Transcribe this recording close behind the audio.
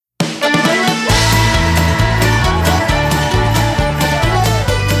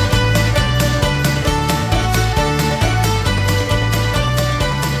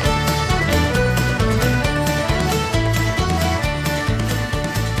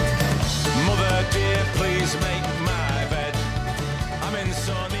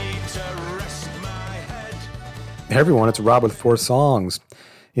Hey everyone, it's Rob with Four Songs.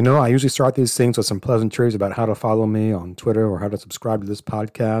 I usually start these things with some pleasantries about how to follow me on Twitter or how to subscribe to this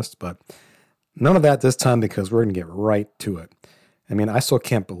podcast, but none of that this time because we're going to get right to it. I still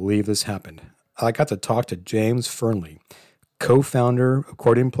can't believe this happened. I got to talk to James Fearnley, co-founder,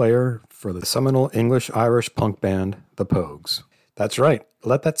 accordion player for the seminal English-Irish punk band, The Pogues. That's right.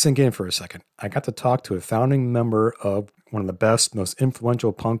 Let that sink in for a second. I got to talk to a founding member of one of the best, most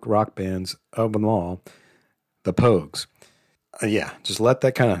influential punk rock bands of them all, The Pogues. Yeah, just let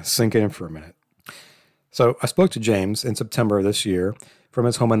that kind of sink in for a minute. So I spoke to James in September of this year from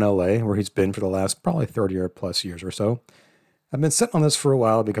his home in LA, where he's been for the last probably 30 or plus years or so. I've been sitting on this for a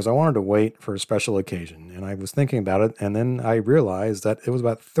while because I wanted to wait for a special occasion, and I was thinking about it, and then I realized that it was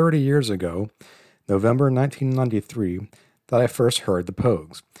about 30 years ago, November 1993, that I first heard the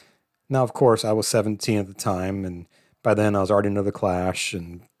Pogues. Now, of course, I was 17 at the time, and by then I was already into The Clash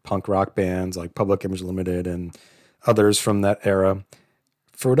and punk rock bands like Public Image Limited and others from that era.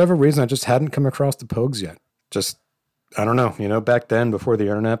 For whatever reason, I just hadn't come across the Pogues yet. Just, I don't know, back then, before the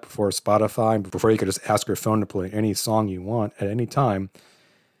internet, before Spotify, before you could just ask your phone to play any song you want at any time,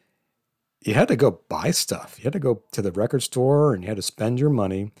 you had to go buy stuff. You had to go to the record store and you had to spend your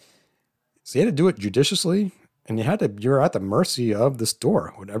money. So you had to do it judiciously, and you're at the mercy of the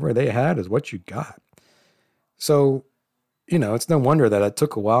store. Whatever they had is what you got. So, it's no wonder that it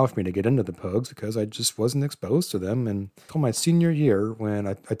took a while for me to get into the Pogues because I just wasn't exposed to them. And until my senior year, when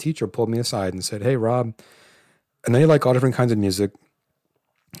a teacher pulled me aside and said, "Hey, Rob, I know you like all different kinds of music.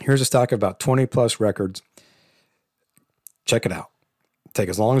 Here's a stack of about 20 plus records. Check it out. Take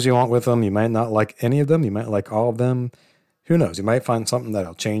as long as you want with them. You might not like any of them. You might like all of them. Who knows? You might find something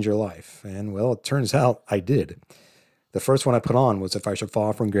that'll change your life." And well, it turns out I did. The first one I put on was If I Should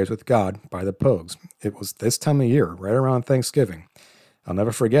Fall from Grace with God by the Pogues. It was this time of year, right around Thanksgiving. I'll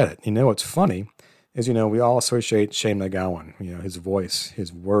never forget it. What's funny is, we all associate Shane McGowan, his voice,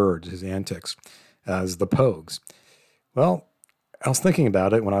 his words, his antics, as the Pogues. Well, I was thinking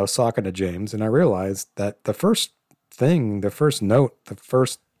about it when I was talking to James, and I realized that the first thing, the first note, the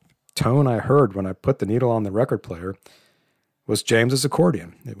first tone I heard when I put the needle on the record player was James's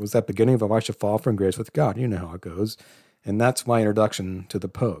accordion. It was that beginning of I Should Fall from Grace with God. You know how it goes. And that's my introduction to the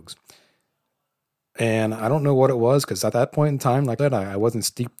Pogues. And I don't know what it was, because at that point in time, like that, I wasn't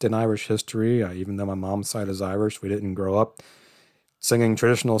steeped in Irish history. Even though my mom's side is Irish, we didn't grow up singing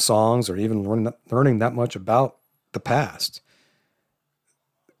traditional songs or even learning that much about the past.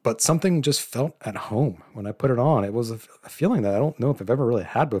 But something just felt at home when I put it on. It was a feeling that I don't know if I've ever really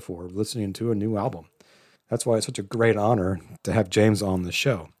had before listening to a new album. That's why it's such a great honor to have James on the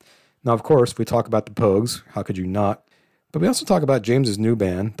show. Now, of course, we talk about the Pogues. How could you not? But we also talk about James's new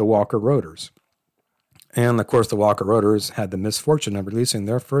band, the Walker Roaders. And, of course, the Walker Roaders had the misfortune of releasing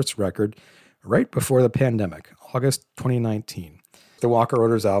their first record right before the pandemic, August 2019. The Walker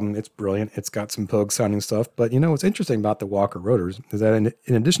Roaders album, it's brilliant. It's got some Pogue-sounding stuff. But, what's interesting about the Walker Roaders is that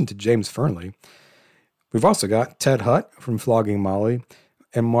in addition to James Fearnley, we've also got Ted Hutt from Flogging Molly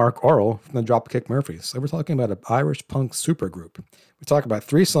and Mark Orrell from the Dropkick Murphys. So we're talking about an Irish punk supergroup. We talk about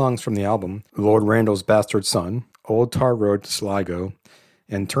 3 songs from the album: Lord Randall's Bastard Son, Old Tar Road to Sligo,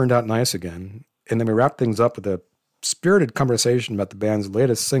 and Turned Out Nice Again. And then we wrap things up with a spirited conversation about the band's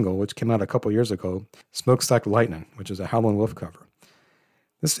latest single, which came out a couple years ago, Smokestack Lightning, which is a Howlin' Wolf cover.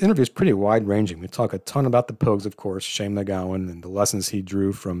 This interview is pretty wide-ranging. We talk a ton about the Pogues, of course, Shane McGowan, and the lessons he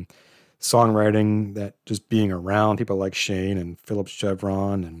drew from songwriting, that just being around people like Shane and Philip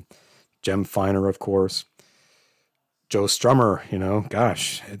Chevron and Jem Finer, of course. Joe Strummer,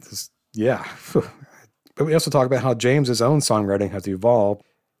 gosh, yeah. But we also talk about how James's own songwriting has evolved.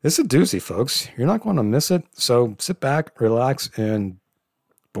 This is a doozy, folks. You're not going to miss it. So sit back, relax, and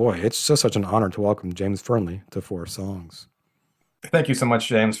boy, it's just such an honor to welcome James Fearnley to Four Songs. Thank you so much,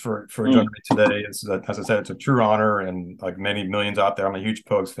 James, for joining me today. As I said, it's a true honor, and like many millions out there, I'm a huge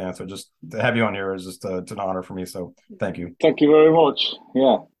Pogues fan. So just to have you on here is just it's an honor for me. So thank you. Thank you very much.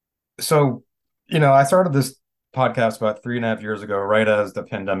 Yeah. So, I started this podcast about 3.5 years ago, right as the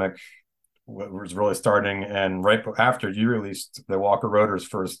pandemic was really starting, and right after you released the Walker Roaders'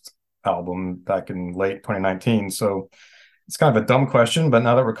 first album back in late 2019. So it's kind of a dumb question, but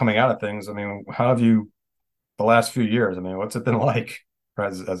now that we're coming out of things, how have you the last few years? What's it been like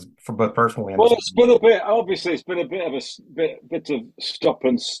as for both personally and Well, it's been a bit. Obviously, it's been a bit of bit of stop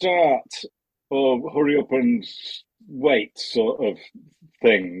and start, or hurry up and wait sort of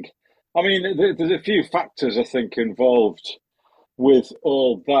thing. There's a few factors I think involved with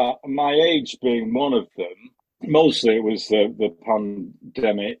all that. My age being one of them. Mostly, it was the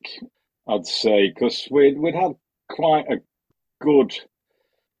pandemic, I'd say, because we'd had quite a good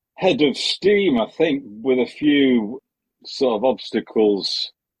head of steam, I think, with a few sort of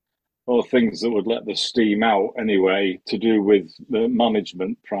obstacles or things that would let the steam out anyway, to do with the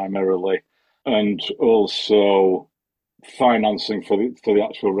management primarily, and also financing for the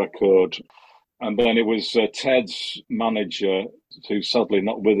actual record. And then it was Ted's manager, who's sadly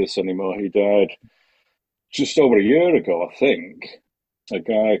not with us anymore. He died just over a year ago, I think. A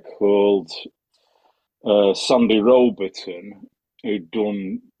guy called Sandy Roberton, who'd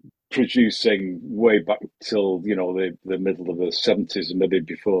done producing way back till the middle of the 70s and maybe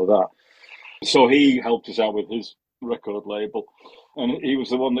before that. So he helped us out with his record label, and he was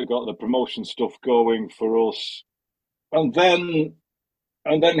the one that got the promotion stuff going for us. And then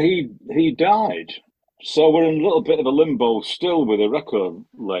he died. So we're in a little bit of a limbo still with a record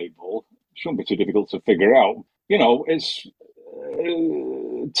label. Shouldn't be too difficult to figure out. It's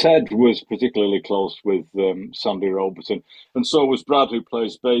Ted was particularly close with Sandy Robertson, and so was Brad, who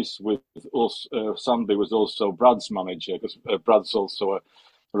plays bass with us. Sandy was also Brad's manager, because Brad's also a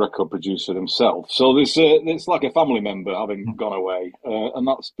record producer himself. So it's like a family member having gone away, and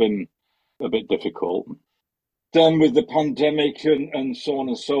that's been a bit difficult. Then with the pandemic and so on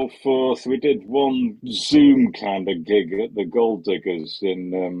and so forth, we did one Zoom kind of gig at the Gold Diggers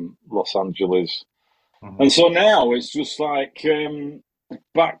in Los Angeles. Mhm. And so now it's just like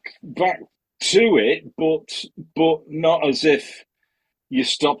back to it, but not as if you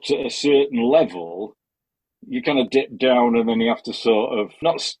stopped at a certain level. You kind of dip down, and then you have to sort of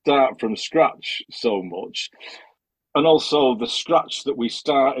not start from scratch so much. And also the scratch that we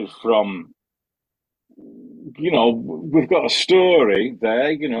started from, we've got a story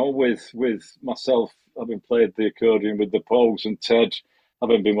there, with myself having played the accordion with the Pogues, and Ted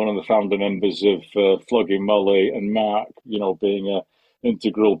having been one of the founder members of Flogging Molly, and Mark, being a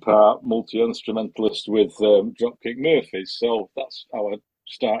integral part multi-instrumentalist with Dropkick Murphys. So that's how I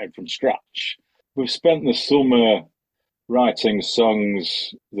started from scratch. We've spent the summer writing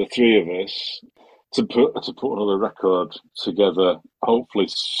songs, the three of us, to put another record together, hopefully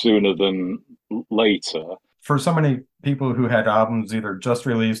sooner than later. For so many people who had albums either just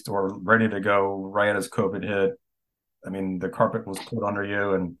released or ready to go right as COVID hit, I mean, the carpet was put under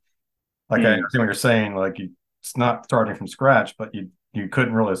you, and like I understand what you're saying, like it's not starting from scratch, but you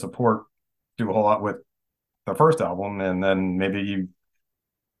couldn't really do a whole lot with the first album, and then maybe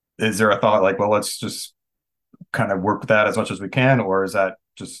is there a thought like, well, let's just kind of work with that as much as we can, or is that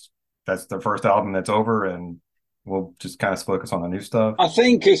just that's the first album that's over and we'll just kind of focus on the new stuff? I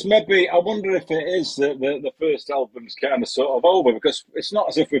think it's maybe, I wonder if it is that the first album's kind of sort of over, because it's not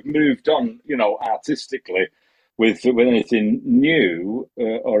as if we've moved on, artistically with anything new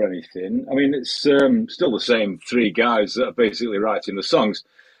or anything. I mean, it's still the same three guys that are basically writing the songs.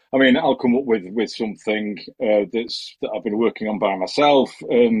 I mean, I'll come up with something that I've been working on by myself,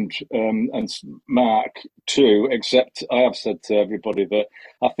 and Mark too. Except I have said to everybody that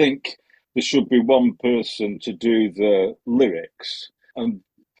I think there should be one person to do the lyrics, and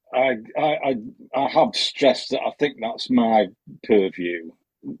I have stressed that I think that's my purview,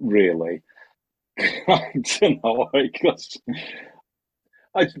 really. I don't know, because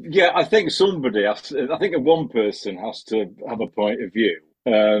I think somebody has. I think one person has to have a point of view,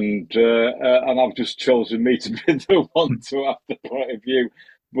 and I've just chosen me to be the one to have the point of view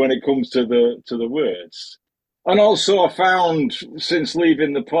when it comes to the words. And also, I found, since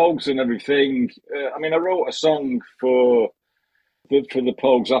leaving the Pogues and everything, I mean, I wrote a song for the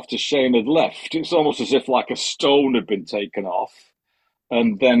Pogues after Shane had left. It's almost as if like a stone had been taken off,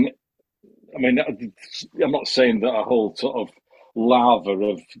 and then, I mean, I'm not saying that a whole sort of lava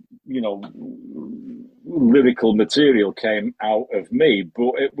of, lyrical material came out of me,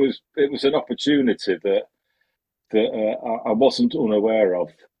 but it was an opportunity that I wasn't unaware of.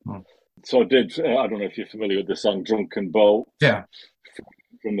 Hmm. So I did. I don't know if you're familiar with the song "Drunken Boat" Yeah.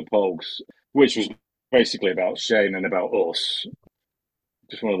 from the Pogues, which was basically about Shane and about us.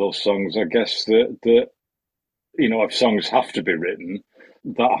 Just one of those songs, I guess, that if songs have to be written,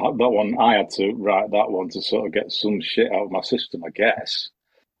 that one I had to write that one to sort of get some shit out of my system, I guess.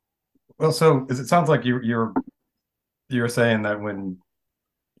 Well, so it sounds like you're saying that when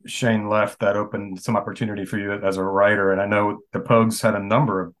Shane left, that opened some opportunity for you as a writer. And I know the Pogues had a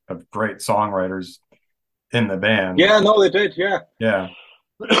number of great songwriters in the band. Yeah, no, they did. Yeah, Yeah.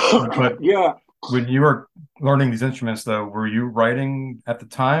 But yeah. when you were learning these instruments, though, were you writing at the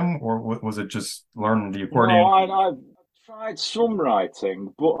time, or was it just learning the No, accordion? I tried some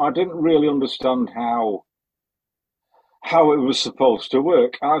writing, but I didn't really understand how it was supposed to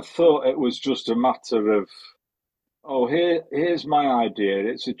work. I thought it was just a matter of, oh, here's my idea.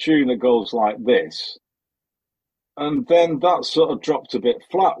 It's a tune that goes like this. and then that sort of dropped a bit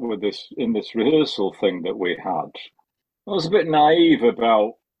flat with this rehearsal thing that we had. I was a bit naive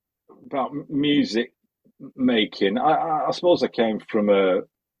about music making. I suppose I came from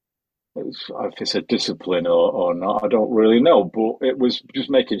if it's a discipline or not, I don't really know, but it was just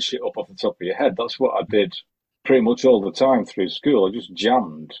making shit up off the top of your head. That's what I did pretty much all the time through school. I just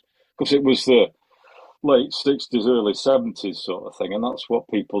jammed because it was the late 60s, early 70s sort of thing, and that's what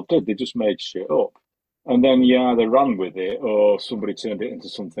people did. They just made shit up. And then you either ran with it or somebody turned it into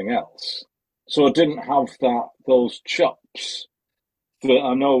something else. So I didn't have those chops that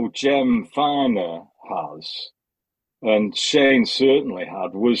I know Jem Finer has, and Shane certainly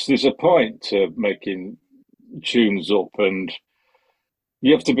had. Was there's a point to making tunes up, and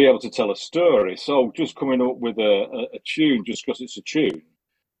you have to be able to tell a story. So just coming up with a tune just because it's a tune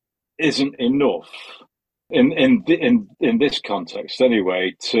isn't enough in this context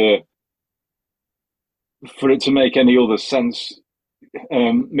anyway to for it to make any other sense.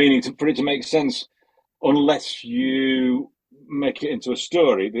 Meaning for it to make sense unless you make it into a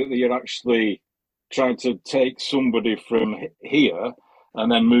story that you're actually trying to take somebody from here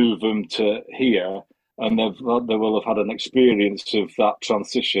and then move them to here, and they will have had an experience of that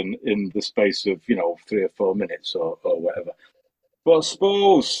transition in the space of 3 or 4 minutes or whatever. But I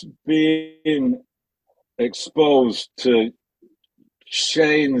suppose being exposed to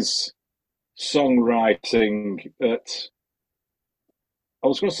Shane's songwriting at I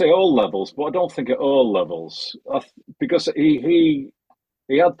was going to say all levels, but I don't think at all levels, because he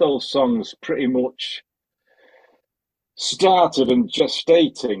had those songs pretty much started and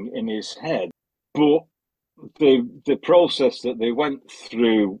gestating in his head, but the process that they went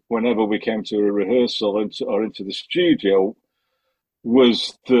through whenever we came to a rehearsal or into the studio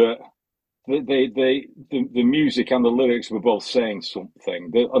was that the music and the lyrics were both saying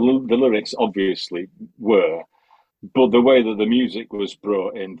something. The lyrics obviously were, but the way that the music was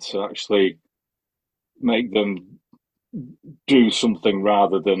brought in to actually make them do something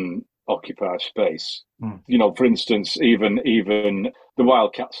rather than occupy space. For instance, even the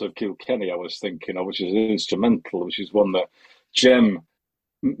Wildcats of Kilkenny, I was thinking of, which is an instrumental, which is one that Jem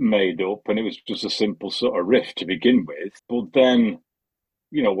made up, and it was just a simple sort of riff to begin with. But then,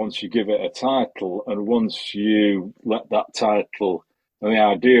 once you give it a title, and once you let that title and the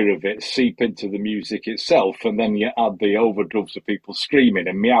idea of it seep into the music itself, and then you add the overdubs of people screaming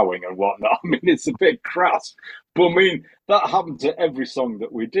and meowing and whatnot. I mean, it's a bit crass, but I mean that happened to every song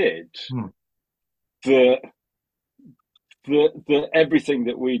that we did. The everything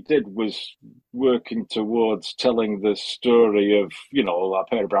that we did was working towards telling the story of a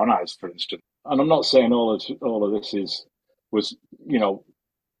pair of brown eyes, for instance. And I'm not saying all of this was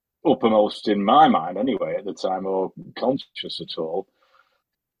uppermost in my mind anyway at the time or conscious at all.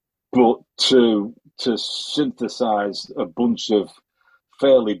 But to synthesize a bunch of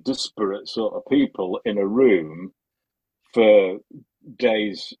fairly disparate sort of people in a room for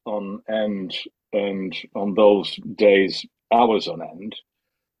days on end, and on those days hours on end,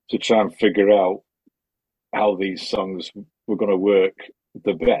 to try and figure out how these songs were going to work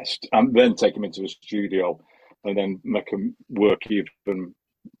the best, and then take them into a studio and then make them work even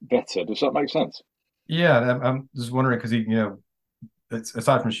better. Does that make sense? Yeah, I'm just wondering because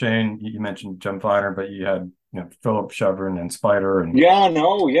aside from Shane, you mentioned Jim Finer, but you had Philip Chevron and Spider and Yeah,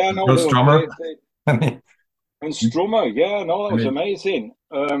 no, Joe they were Strummer. great. I mean, And Strummer, yeah, no, that I was mean, amazing.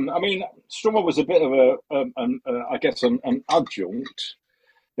 I mean, Strummer was a bit of I guess, an adjunct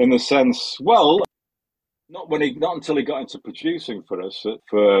in the sense, well, not until he got into producing for us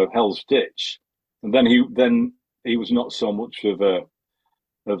for Hell's Ditch, and then he was not so much of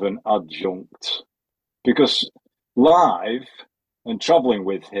an adjunct because live and traveling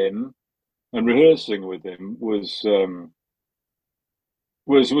with him and rehearsing with him was a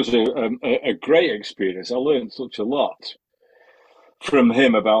great experience. I learned such a lot from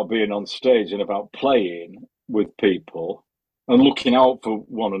him about being on stage and about playing with people and looking out for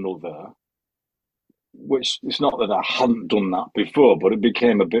one another. Which it's not that I hadn't done that before, but it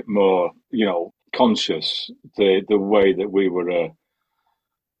became a bit more, conscious the way that we were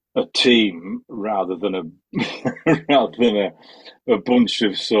a team rather than a rather than a bunch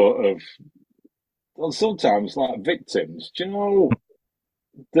of sort of, well, sometimes like victims. Do you know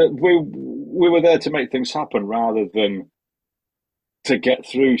that we were there to make things happen rather than to get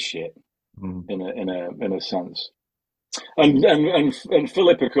through shit mm, in a sense. And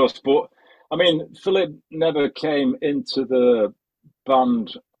Philip, of course, but I mean, Philip never came into the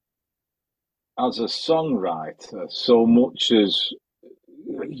band as a songwriter so much as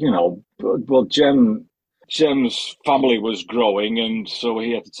well, Jem's family was growing, and so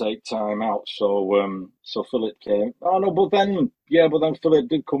he had to take time out. So Philip came. Oh no, but then Philip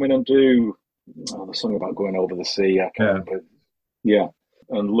did come in and do the song about going over the sea. I can't Yeah. remember. Yeah,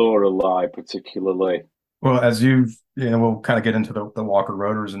 and Lorelei particularly. Well, as we'll kind of get into the Walker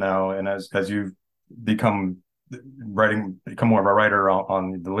Roaders now, and as you've become become more of a writer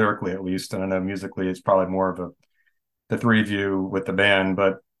on the lyrically at least, and I know musically it's probably more of the three of you with the band,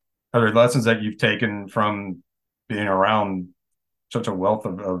 but are there lessons that you've taken from being around such a wealth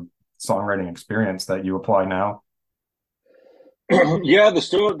of songwriting experience that you apply now? Yeah, the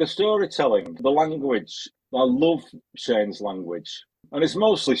storytelling, the language. I love Shane's language, and it's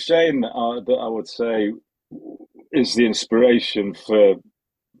mostly Shane that I would say is the inspiration for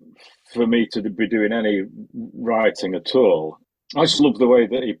me to be doing any writing at all. I just love the way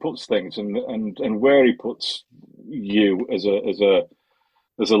that he puts things and where he puts you as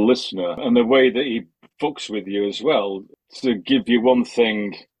a listener, and the way that he fucks with you as well, to give you one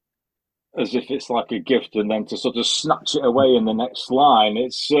thing as if it's like a gift, and then to sort of snatch it away in the next line.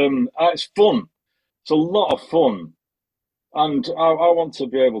 It's fun. It's a lot of fun, and I want to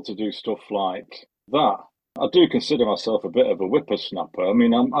be able to do stuff like that. I do consider myself a bit of a whippersnapper. I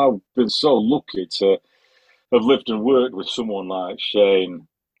mean, I've been so lucky to have lived and worked with someone like Shane,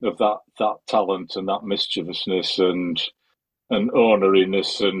 of that talent and that mischievousness and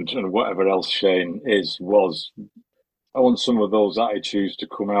orneriness and whatever else Shane was. I want some of those attitudes to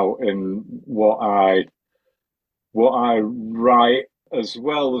come out in what I write as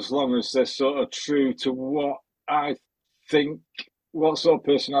well, as long as they're sort of true to I think, what sort of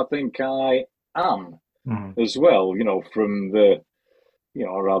person I think I am as well. From I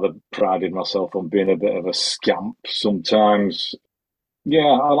rather prided myself on being a bit of a scamp sometimes. Yeah,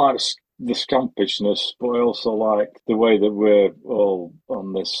 I like the scampishness, but I also like the way that we're all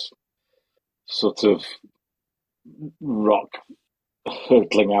on this sort of rock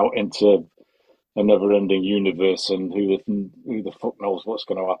hurtling out into a never-ending universe, and who the fuck knows what's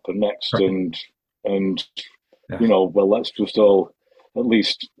going to happen next, Right. and Yeah. well, let's just all at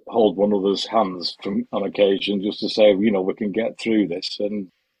least hold one another's hands from on occasion, just to say, we can get through this, and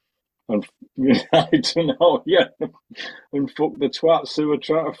I don't know, yeah, and fuck the twats who are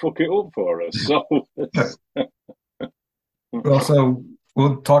trying to fuck it up for us. So, Yeah. Well, so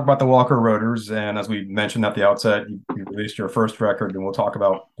we'll talk about the Walker Roaders, and as we mentioned at the outset, you released your first record, and we'll talk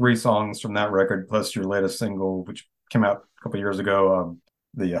about three songs from that record, plus your latest single, which came out a couple of years ago,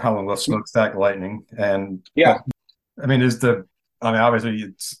 the How Long Will Smokestack Lightning. And yeah. I mean, obviously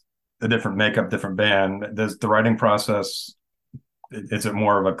it's a different makeup, different band. Does the writing process, is it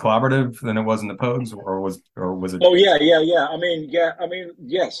more of a collaborative than it was in the Pogues, or was it? Oh yeah. I mean,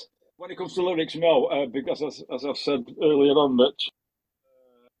 yes. When it comes to lyrics, no, because as I've said earlier on, that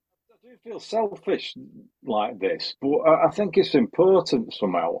I do feel selfish like this, but I think it's important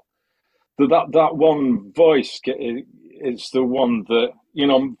somehow that one voice is the one that,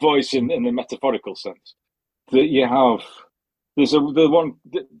 voice in the metaphorical sense, that you have. There's the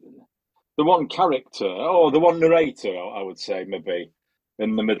one character, or the one narrator, I would say, maybe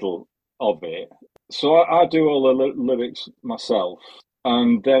in the middle of it. So I do all the lyrics myself,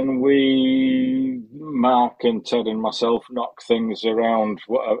 and then Mark and Ted and myself, knock things around,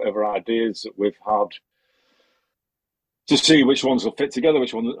 whatever ideas that we've had, to see which ones will fit together,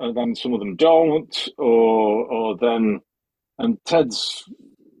 which ones, and then some of them don't, or then, and Ted's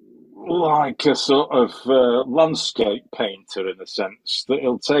like a sort of landscape painter, in a sense, that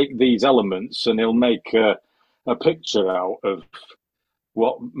he'll take these elements and he'll make a picture out of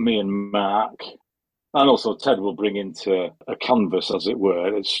what me and Mark, and also Ted, will bring into a canvas, as it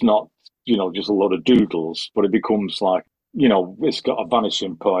were. It's not, just a lot of doodles, but it becomes like, it's got a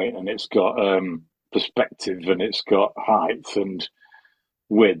vanishing point, and it's got perspective, and it's got height and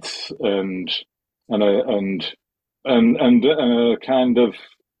width, and a kind of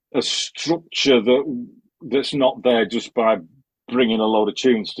a structure that's not there just by bringing a load of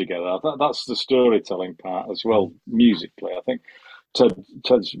tunes together. That's the storytelling part as well, musically. I think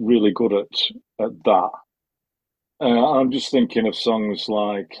Ted's really good at that. I'm just thinking of songs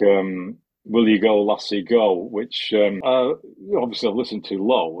like "Will You Go, Lassie Go," which obviously I've listened to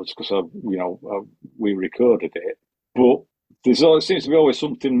loads because we recorded it, but it seems to be always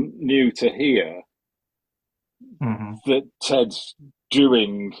something new to hear that Ted's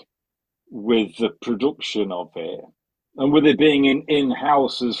doing with the production of it, and with it being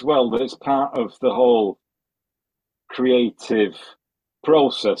in-house as well. That it's part of the whole creative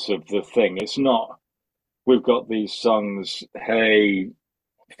process of the thing. It's not, we've got these songs, hey,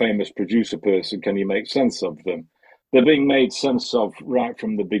 famous producer person, can you make sense of them? They're being made sense of right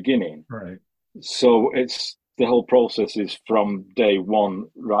from the beginning. Right. So it's the whole process is from day one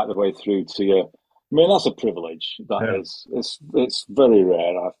right the way through to you. I mean, that's a privilege. That Yeah. is. It's very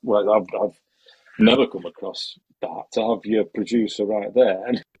rare. I've never come across that to have your producer right there.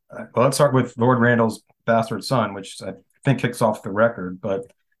 And Well, let's start with Lord Randall's Bastard Son, which I think kicks off the record. But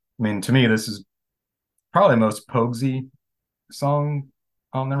I mean, to me, this is probably the most Poguesy song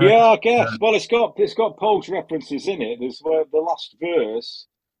on the yeah, record. I guess. Well, it's got Pogue's references in it. There's where the last verse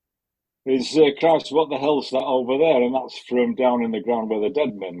is Christ, what the hell's that over there? And that's from Down in the Ground Where the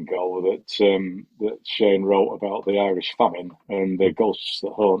Dead Men Go that Shane wrote about the Irish famine and the ghosts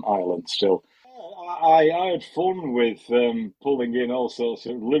that haunt Ireland still. I had fun with pulling in all sorts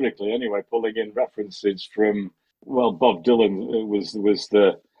of lyrically anyway, pulling in references from well, Bob Dylan was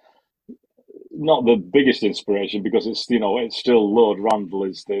the not the biggest inspiration because it's still Lord Randall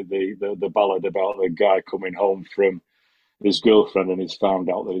is the ballad about the guy coming home from his girlfriend and he's found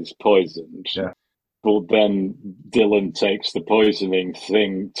out that he's poisoned. Yeah. But then Dylan takes the poisoning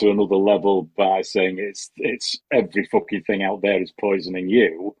thing to another level by saying it's every fucking thing out there is poisoning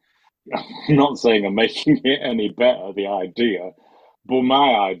you. I'm not saying I'm making it any better, the idea, but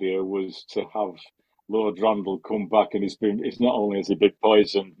my idea was to have Lord Randall come back and it's not only has he been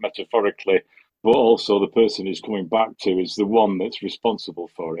poisoned metaphorically, but also the person he's coming back to is the one that's responsible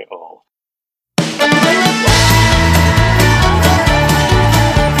for it all.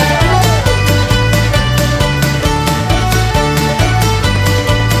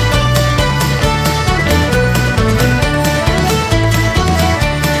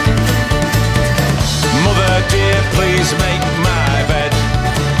 Mother dear, please make my bed.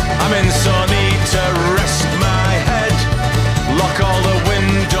 I'm in so need to rest my head. Lock all the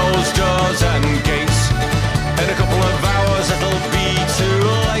windows, doors and gates. In a couple of hours it'll be too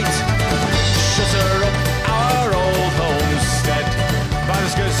late. Shutter up our old homestead. By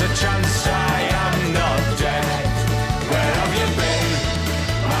as good as a chance I am not dead. Where have you been,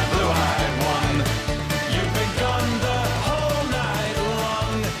 my blue-eyed one? You've been gone the whole night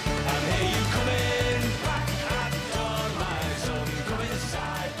long. And here you come in back at dawn, my son. Come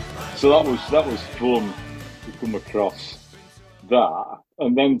inside. So that was fun to come across that,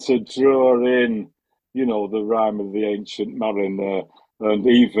 and then to draw in, the rhyme of the ancient mariner, and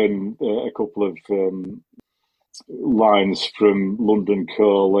even a couple of lines from London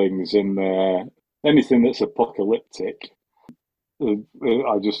Callings in there. Anything that's apocalyptic,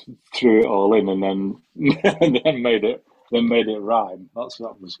 I just threw it all in, and then and then made it rhyme.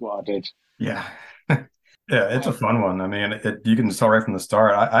 That was what I did. Yeah. Yeah, it's a fun one. I mean, you can tell right from the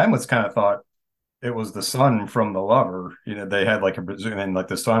start. I almost kind of thought it was the son from the lover. They had like and like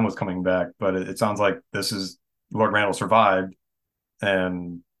the son was coming back, but it sounds like this is Lord Randall survived,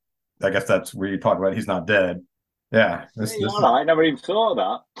 and I guess that's where you talk about he's not dead. Yeah, Hey, all right, I never even thought of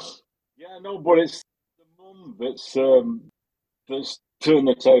that. Yeah, no, but it's the mum that's turned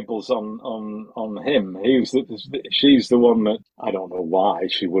the tables on him. She's the one that I don't know why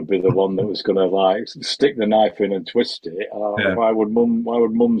she would be the one that was going to like stick the knife in and twist it. yeah, Why would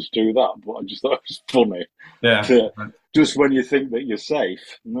mums do that? But I just thought it was funny. yeah, To, just when you think that you're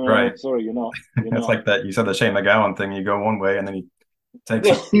safe, no, right. sorry, you're not. You're It's not. like that. You said the Shane McGowan thing. You go one way, and then he takes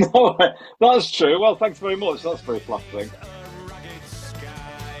it. No, that's true. Well, thanks very much. That's very flattering. A ragged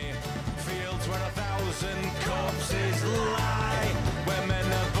sky, fields where 1,000 corpses lie, where men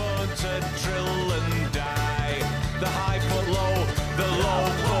are born to drill and die. The high put low, the low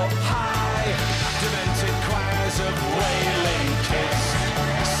put high. Demented choirs of wailing kids,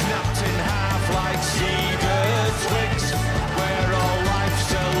 snapped in half like cedar twigs, where all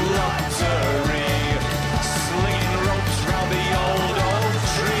life's a lottery, slinging ropes round the old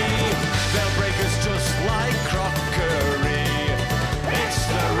tree. They'll break us just like crockery. It's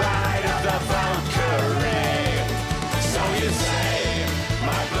the ride of the Valkyrie. So you say,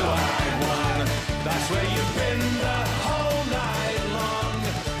 my blue-eyed one, that's where you've been the whole night long.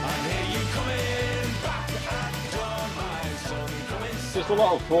 And here you come in back at dawn, my son. Come inside. Just a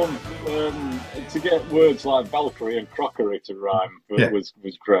lot of fun to get words like Valkyrie and crockery to rhyme Yeah, was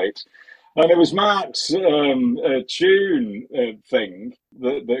great. And it was Mark's tune thing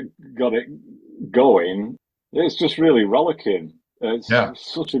that got it going. It's just really rollicking. It's yeah,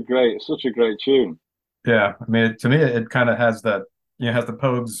 such a great tune. yeah. I mean, to me, it kind of has that. Has the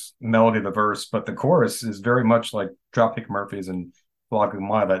Pogues melody, the verse, but the chorus is very much like Dropkick Murphys and Flogging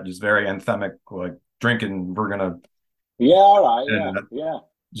Molly, that just very anthemic, like drinking. We're gonna, Yeah, all right, yeah, and yeah.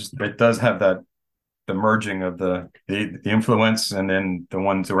 just it does have that the merging of the influence and then the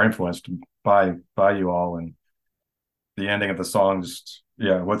ones who are influenced by you all, and the ending of the song just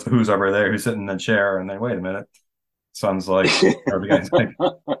what's who's over there who's sitting in the chair, and then wait a minute, sounds like everybody's like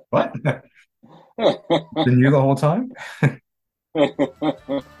what. Been you the whole time? Just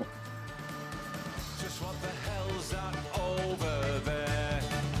what the hell's that over there?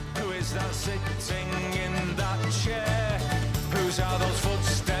 Who is that sitting in that chair? Whose are those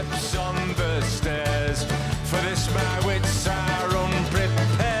footsteps on the stairs? For this my wits are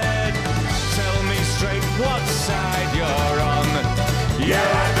unprepared. Tell me straight what side you're on. You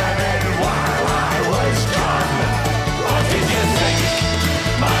had them in while I was gone. What did you think?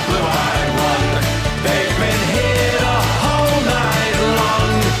 My blue-eyed one. They've been here the whole night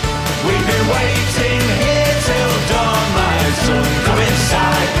long. We've been waiting here till dawn, my son. Come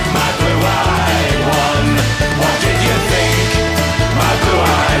inside, my blue-eyed one. What did you think, my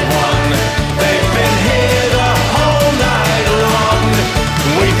blue-eyed one? They've been here the whole night long.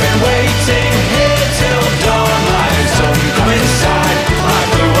 We've been waiting here till dawn, my son. Come inside, my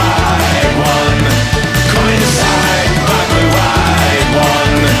blue-eyed one. Come inside, my blue-eyed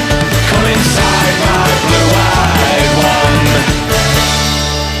one. Come inside, my blue-eyed one.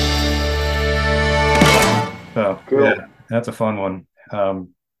 So Cool. yeah, that's a fun one.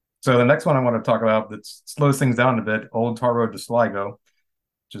 So the next one I want to talk about that slows things down a bit, Old Tar Road to Sligo,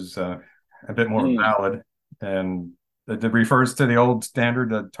 which is a bit more of a ballad, and it refers to the old standard,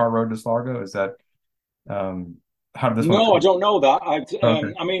 the Tar Road to Sligo. Is that how did this one? No, I don't know that.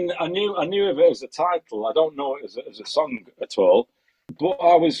 Okay. I mean, I knew of it as a title. I don't know it as a song at all. But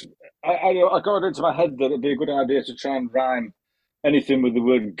I got it into my head that it'd be a good idea to try and rhyme anything with the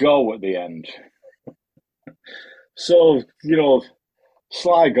word "go" at the end. So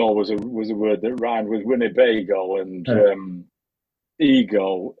Sligo was a word that rhymed with Winnebago and Yeah.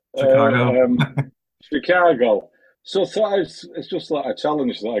 ego, Chicago. Chicago. So I thought it's just like a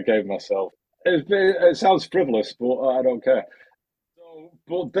challenge that I gave myself. It sounds frivolous, but I don't care. So,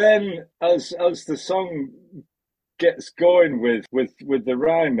 but then, as the song gets going with the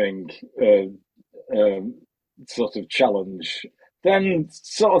rhyming sort of challenge, then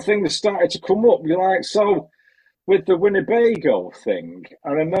sort of things started to come up. You're like, so with the Winnebago thing,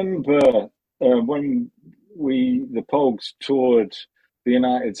 I remember when the Pogues toured the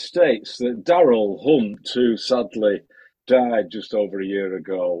United States, that Daryl Hunt, who sadly died just over a year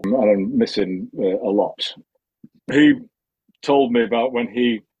ago, and I'm missing a lot, he told me about when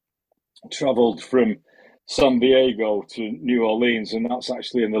he travelled from San Diego to New Orleans, and that's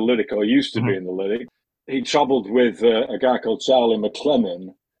actually in the lyric, or used to be in the lyric. He travelled with a guy called Charlie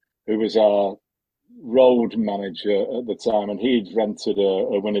McLennan, who was our road manager at the time, and he'd rented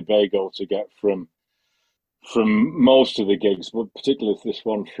a Winnebago to get from most of the gigs, but particularly this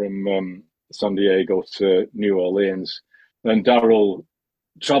one from San Diego to New Orleans. And Daryl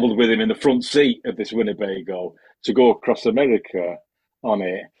travelled with him in the front seat of this Winnebago to go across America on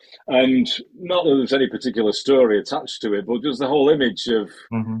it. And not that there's any particular story attached to it, but just the whole image of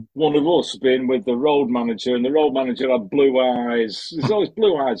one of us being with the road manager, and the road manager had blue eyes. There's always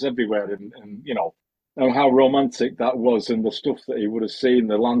blue eyes everywhere, and and how romantic that was, and the stuff that he would have seen,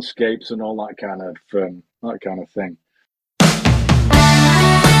 the landscapes and all that kind of thing.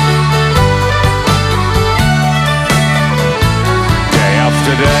 Day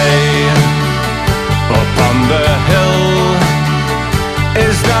after day, up on the hill.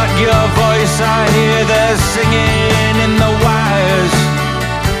 Is that your voice I hear there singing in the wires?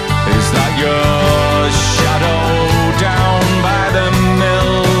 Is that your shadow down by the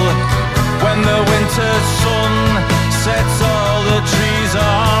mill? When the winter sun sets all the trees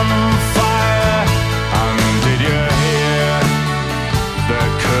on fire. And did you hear the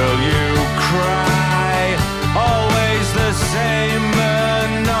curlew cry? Always the same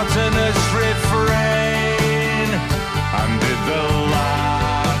monotonous refrain. And did the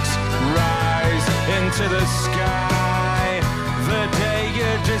larks rise into the sky the day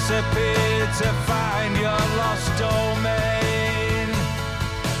you disappeared to find your lost domain?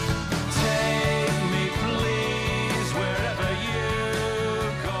 Take me, please, wherever you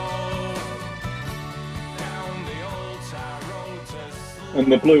go, down the old tar road to Sligo. And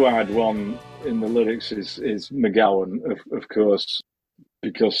the blue-eyed one in the lyrics is McGowan, of course,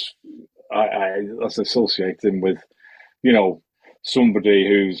 because I associate him with, somebody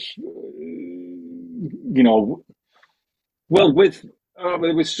who's, well, with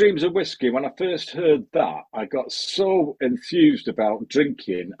Streams of Whiskey. When I first heard that, I got so enthused about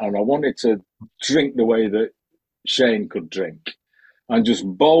drinking, and I wanted to drink the way that Shane could drink, and just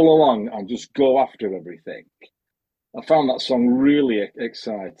bowl along and just go after everything. I found that song really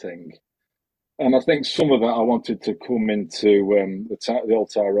exciting. And I think some of that I wanted to come into the Old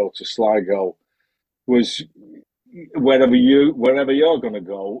Tower Road to Sligo was wherever you're going to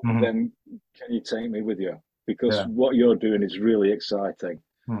go, then can you take me with you? Because what you're doing is really exciting.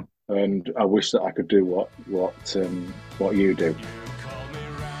 and I wish that I could do what you do. You called me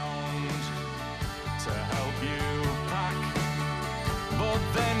round to help you pack, but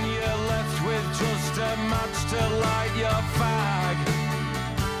then you're left with just a match to light your fag.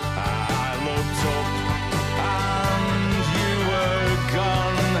 I looked up and you were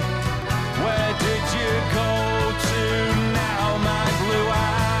gone. Where did you go to now, my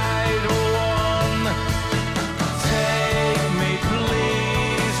blue-eyed one? Take me,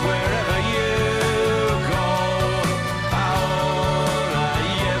 please, wherever you go. Ahora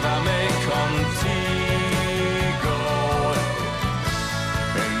llévame contigo.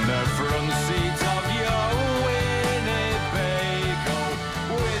 In the front seat of your Winnebago,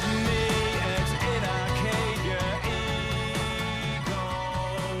 with me at in Arcadia Eagle.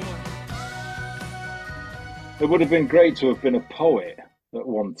 It would have been great to have been a poet at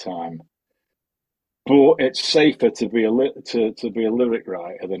one time, but it's safer to be a lyric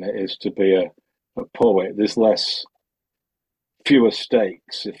writer than it is to be a poet. There's fewer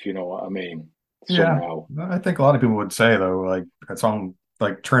stakes, if you know what I mean. Somehow, I think a lot of people would say though, like a song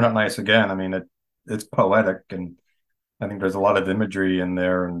like "Turn Up Nice Again." I mean, it's poetic, and I think there's a lot of imagery in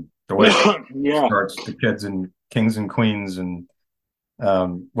there, and the way it yeah. starts the kids and kings and queens, and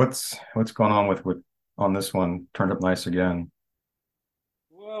what's going on with on this one, "Turn Up Nice Again."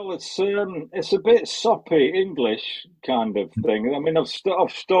 Well, it's a bit soppy English kind of thing. I mean, I've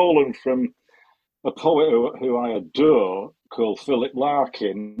stolen from a poet who I adore called Philip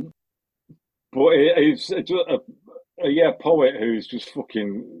Larkin, but he's a poet who's just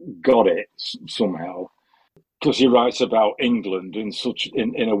fucking got it somehow, because he writes about England in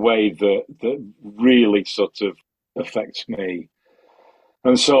a way that really sort of affects me.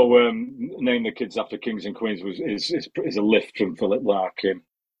 And so, name the kids after kings and queens is a lift from Philip Larkin.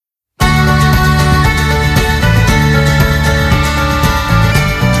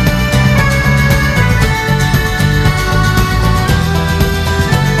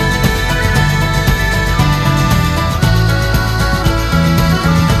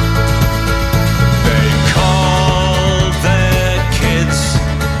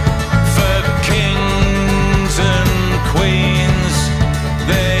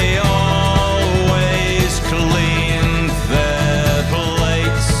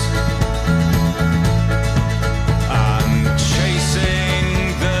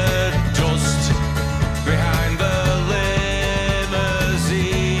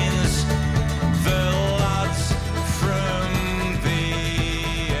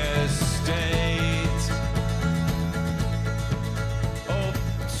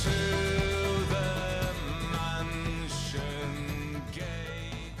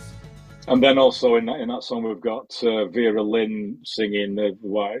 And then also in that song we've got Vera Lynn singing the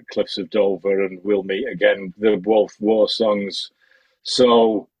White Cliffs of Dover and We'll Meet Again, the both war songs.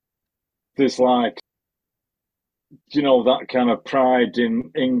 So there's that kind of pride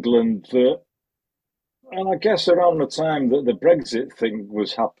in England that, and I guess around the time that the Brexit thing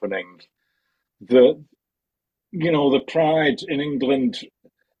was happening, that the pride in England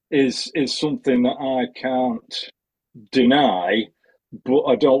is something that I can't deny, but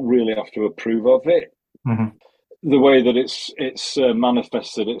I don't really have to approve of it. Mm-hmm. The way that it's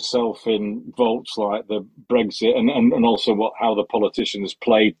manifested itself in votes like the Brexit, and also how the politicians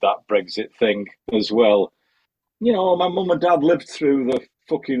played that Brexit thing as well. My mum and dad lived through the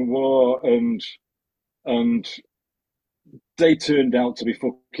fucking war, and they turned out to be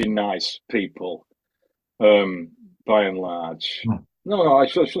fucking nice people, by and large. Mm. No, I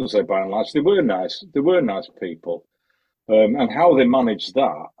shouldn't say by and large. They were nice. They were nice people. And how they managed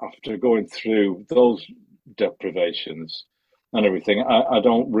that after going through those deprivations and everything, I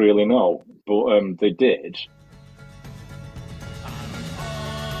don't really know, but they did.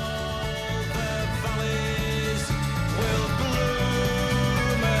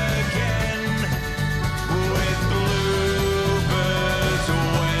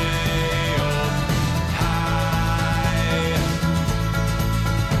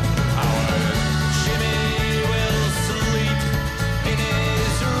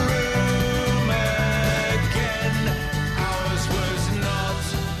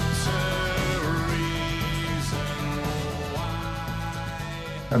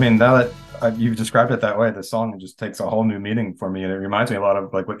 I mean, now that you've described it that way, the song just takes a whole new meaning for me, and it reminds me a lot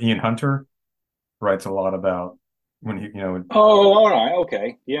of like what Ian Hunter writes a lot about when he, Oh, all right,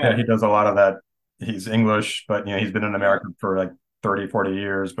 okay, yeah, he does a lot of that. He's English, but he's been in America for like 30, 40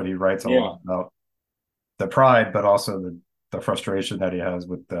 years, but he writes a lot about the pride, but also the frustration that he has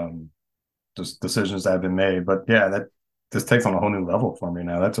with just decisions that have been made. But yeah, that just takes on a whole new level for me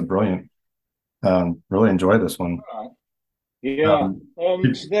now. That's a brilliant. Really enjoy this one. All right. Yeah.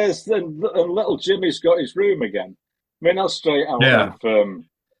 And little Jimmy's got his room again. I mean, that's straight out Yeah.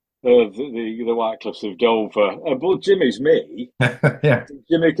 of the White Cliffs of Dover. But Jimmy's me. Yeah.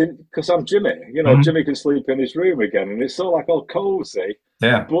 Jimmy can, because I'm Jimmy. Jimmy can sleep in his room again, and it's all like all cozy.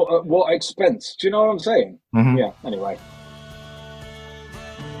 Yeah. But at what expense? Do you know what I'm saying? Yeah. Anyway.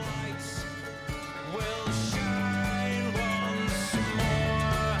 Will shine once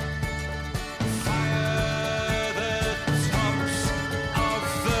more. Fire the tops of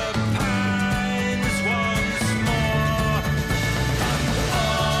the pines once more. And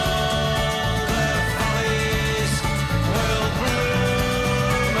all the valleys will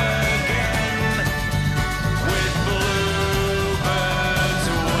bloom again with bluebirds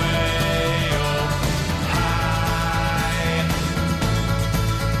way up high.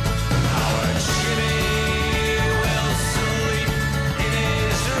 Our Jimmy will sleep in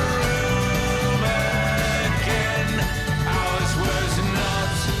his room again. Ours was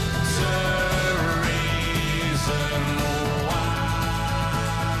not to reason why.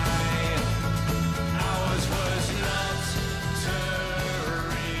 Ours was not to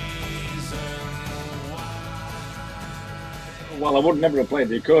reason why. Well, I would never have played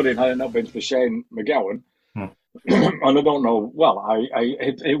the accordion had it not been for Shane McGowan. And I don't know. Well,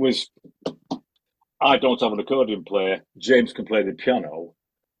 it was. I don't have an accordion player. James can play the piano.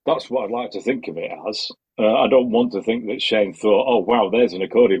 That's what I'd like to think of it as. I don't want to think that Shane thought, "Oh, wow, there's an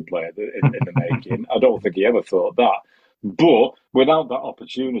accordion player in the making." I don't think he ever thought that. But without that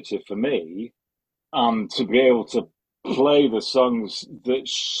opportunity for me, and to be able to play the songs that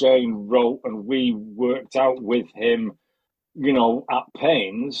Shane wrote and we worked out with him, at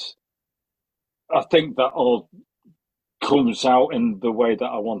pains, I think that all comes out in the way that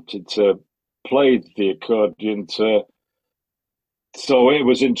I wanted to play the accordion so it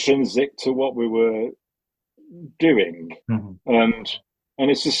was intrinsic to what we were doing. And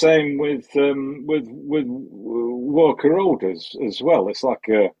it's the same with Walker Road as well. It's like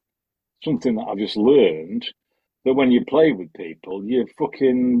something that I've just learned, that when you play with people, you put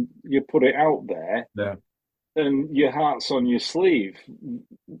it out there, Yeah. and your heart's on your sleeve,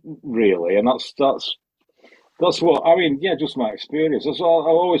 really. And that's what I mean. Yeah, just my experience. That's all, I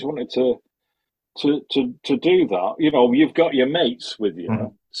always wanted to do that. You've got your mates with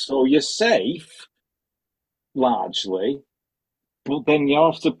you, so you're safe largely. But then you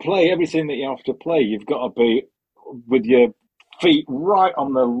have to play everything that you have to play. You've got to be with your feet right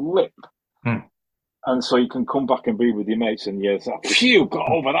on the lip. And so you can come back and be with your mates, and you're like, phew,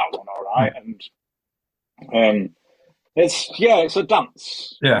 got over that one, all right. And it's a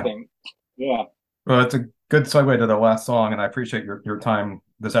dance, Yeah. I think. Yeah. Well, it's a good segue to the last song, and I appreciate your time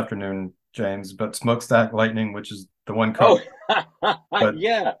this afternoon, James. But Smokestack Lightning, which is the one cover. But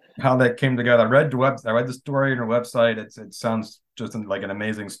yeah. How that came together. I read the story on your website. It sounds just like an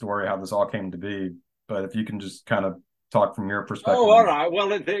amazing story how this all came to be. But if you can just kind of talk from your perspective. Oh, all right.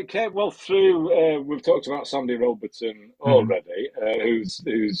 Well, it came through. We've talked about Sandy Robertson already, who's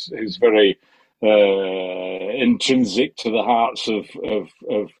very intrinsic to the hearts of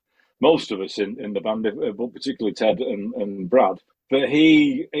most of us in the band, but particularly Ted and Brad. But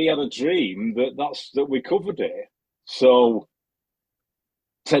he had a dream that we covered it. So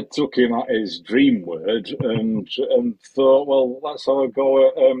Ted took him at his dream word and thought, well, let's have a go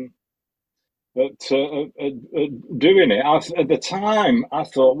at doing it. At the time, I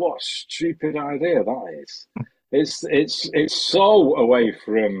thought, what a stupid idea that is. It's so away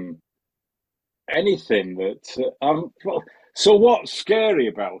from anything that. So what's scary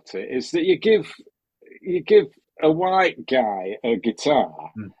about it is that you give a white guy a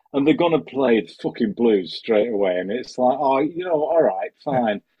guitar, and they're gonna play fucking blues straight away, and it's like, oh, all right,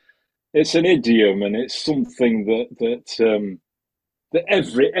 fine. It's an idiom, and it's something that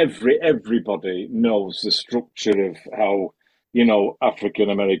everybody knows the structure of how African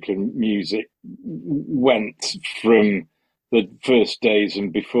American music went from the first days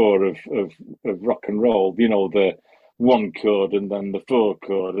and before of rock and roll. The one chord, and then the four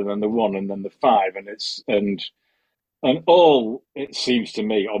chord, and then the one, and then the five, and all, it seems to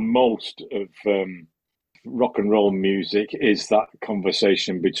me, or most of rock and roll music is that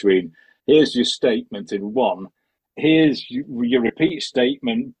conversation between, here's your statement in one, here's your repeat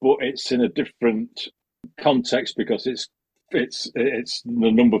statement, but it's in a different context because it's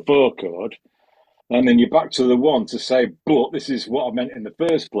the number four chord, and then you're back to the one to say, but this is what I meant in the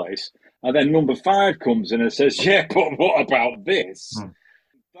first place, and then number five comes in and says, yeah, but what about this?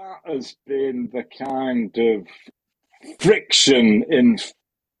 That has been the kind of friction in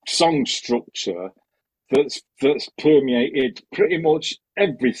song structure that's permeated pretty much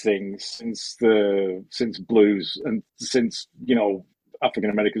everything since blues and since African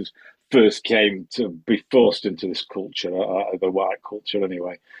Americans first came to be forced into this culture, the white culture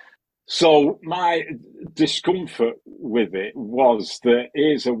anyway. So my discomfort with it was that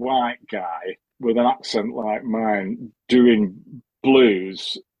here's a white guy with an accent like mine doing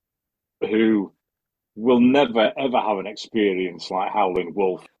blues who will never ever have an experience like Howlin'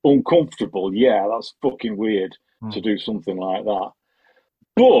 Wolf. Uncomfortable, yeah, that's fucking weird to do something like that.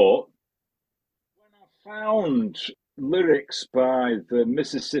 But when I found lyrics by the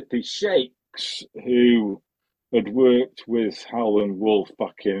Mississippi Sheiks, who had worked with Howlin' Wolf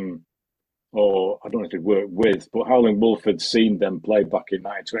back in, or I don't know if he'd worked with, but Howlin' Wolf had seen them play back in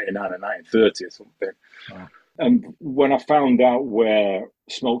 1929 and 1930 or something. Wow. And when I found out where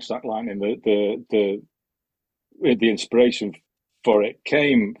Smokestack Lightning, the inspiration for it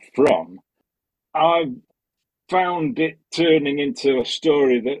came from, I found it turning into a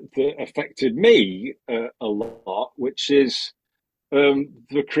story that affected me a lot, which is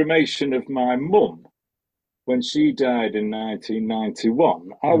the cremation of my mum. When she died in 1991,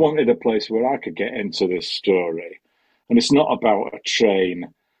 I wanted a place where I could get into this story. And it's not about a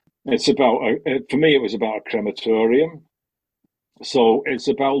train. It's about, for me, it was about a crematorium. So it's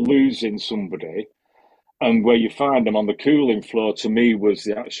about losing somebody. And where you find them on the cooling floor, to me, was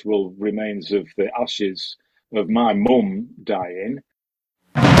the actual remains of the ashes of my mum dying.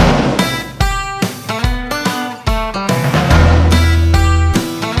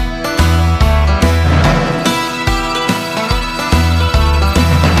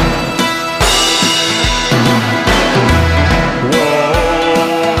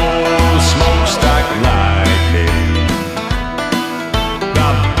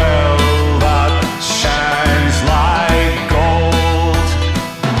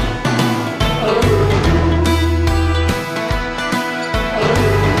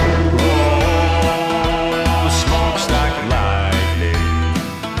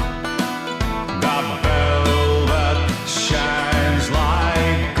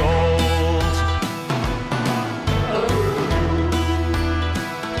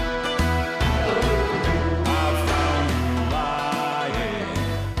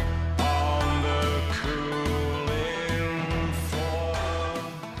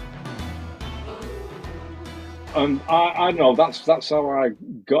 And I know that's how I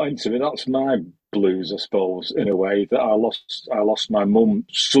got into it. That's my blues, I suppose, in a way, that I lost my mum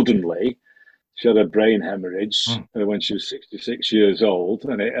suddenly. She had a brain hemorrhage when she was 66 years old,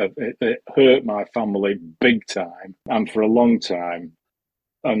 and it hurt my family big time, and for a long time.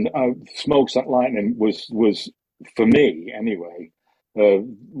 And Smokestack Lightning was for me anyway,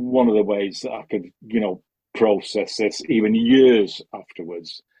 one of the ways that I could process this even years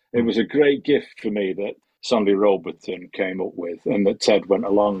afterwards. It was a great gift for me that Sandy Robertson came up with and that Ted went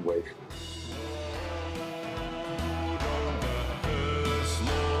along with.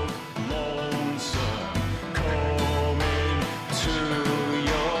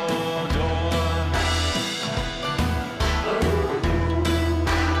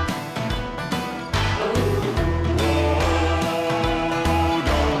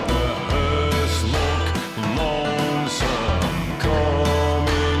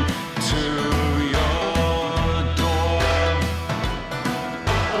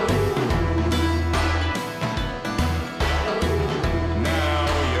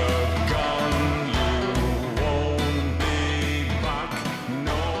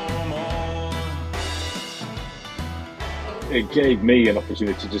 It gave me an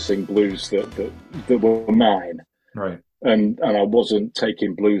opportunity to sing blues that were mine, right? And I wasn't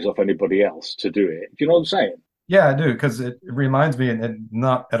taking blues off anybody else to do it. Do you know what I'm saying? Yeah, I do, because it reminds me, and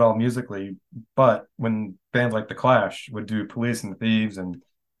not at all musically, but when bands like The Clash would do Police and Thieves and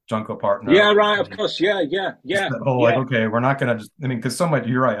Jungle Partner. Yeah, right, of course. Yeah. That whole, like, okay, we're not going to just, I mean, because so much,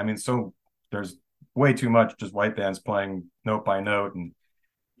 you're right. I mean, so there's way too much just white bands playing note by note.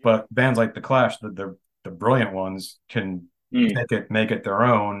 But bands like The Clash, the brilliant ones, can make it their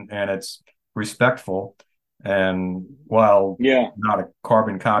own, and it's respectful. And while not a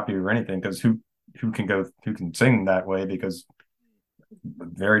carbon copy or anything, because who can sing that way, because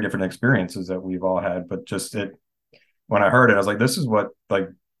very different experiences that we've all had. But just when I heard it, I was like, this is what like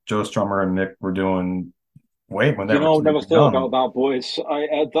Joe Strummer and Mick were doing way when they were never thought about that, boys.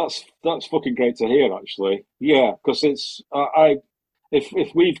 That's fucking great to hear, actually. Yeah, because it's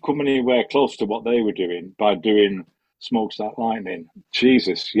if we've come anywhere close to what they were doing by doing Smokestack Lightning,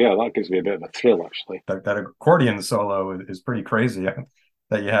 Jesus, yeah, that gives me a bit of a thrill, actually. That accordion solo is pretty crazy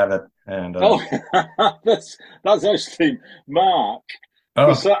that you have it. And that's actually Mark Oh,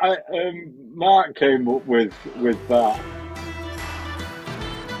 Because Mark came up with that.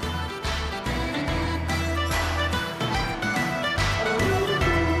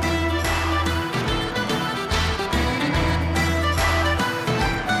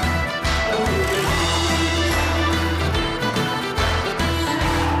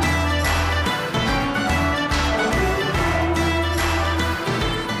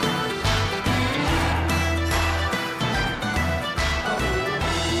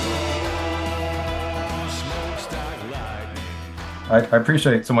 I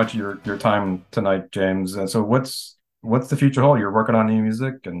appreciate so much your time tonight, James. And so what's the future hold? You're working on new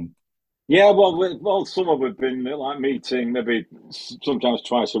music and Yeah, well, well, summer we've been like meeting maybe sometimes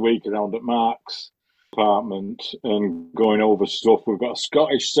twice a week around at Mark's apartment and going over stuff. We've got a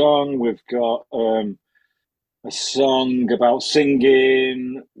Scottish song. We've got a song about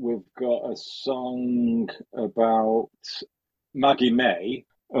singing. We've got a song about Maggie May,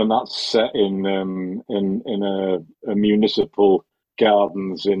 and that's set in a municipal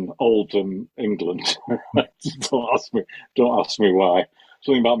gardens in Oldham, England. Don't ask me why.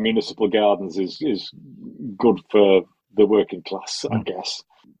 Something about municipal gardens is good for the working class, I guess.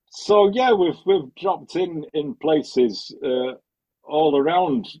 So yeah, we've dropped in places all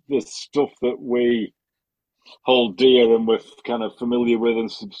around the stuff that we hold dear and we're kind of familiar with,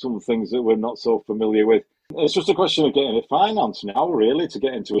 and some things that we're not so familiar with. It's just a question of getting it financed now, really, to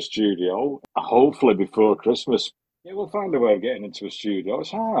get into a studio. Hopefully before Christmas, yeah, we'll find a way of getting into a studio.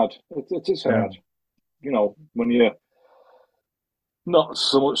 It's hard. It is yeah, hard, when you're not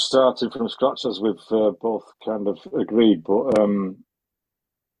so much starting from scratch as we've both kind of agreed. But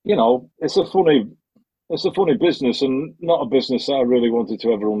it's a funny business, and not a business that I really wanted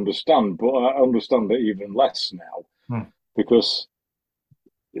to ever understand. But I understand it even less now hmm, because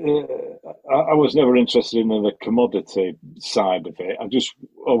I was never interested in the commodity side of it. I just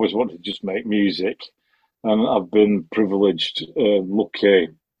always wanted to just make music, and I've been privileged, lucky,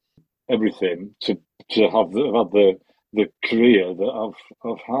 everything to have the career that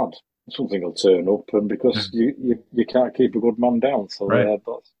I've had. Something will turn up, and yeah, because you can't keep a good man down, so right.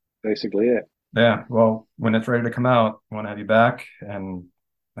 that's basically it. Yeah. Well, when it's ready to come out, I want to have you back and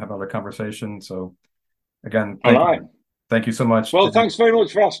have another conversation. So again, All right. thank you so much, Well, James. thanks very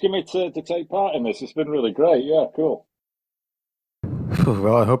much for asking me to take part in this. It's been really great. Yeah, cool.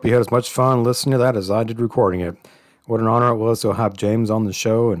 Well, I hope you had as much fun listening to that as I did recording it. What an honor it was to have James on the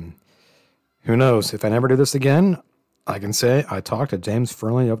show, and who knows, if I never do this again, I can say I talked to James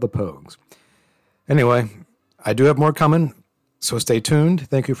Fearnley of the Pogues. Anyway, I do have more coming, so stay tuned.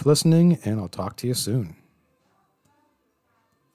 Thank you for listening, and I'll talk to you soon.